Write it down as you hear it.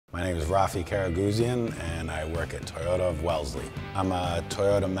name is Rafi Karaguzian and I work at Toyota of Wellesley. I'm a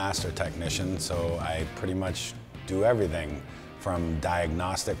Toyota master technician, so I pretty much do everything from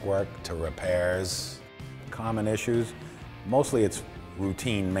diagnostic work to repairs. Common issues, mostly it's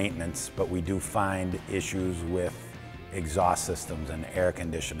routine maintenance, but we do find issues with exhaust systems and air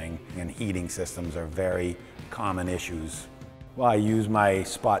conditioning and heating systems are very common issues. Well, I use my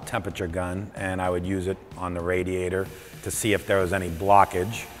spot temperature gun and I would use it on the radiator to see if there was any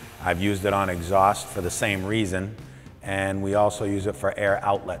blockage. I've used it on exhaust for the same reason, and we also use it for air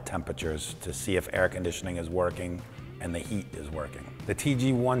outlet temperatures to see if air conditioning is working and the heat is working. The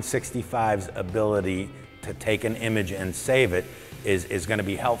TG165's ability to take an image and save it is going to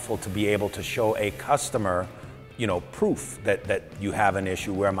be helpful to be able to show a customer, proof that you have an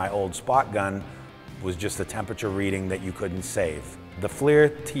issue, where my old spot gun was just a temperature reading that you couldn't save. The Flir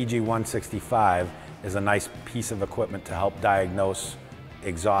TG165 is a nice piece of equipment to help diagnose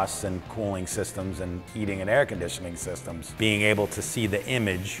exhausts and cooling systems and heating and air conditioning systems. Being able to see the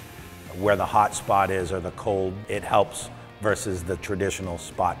image where the hot spot is or the cold, it helps versus the traditional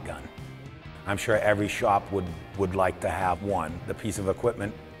spot gun. I'm sure every shop would like to have one. The piece of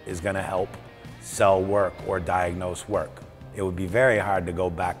equipment is going to help sell work or diagnose work. It would be very hard to go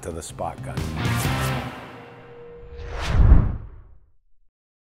back to the spot gun.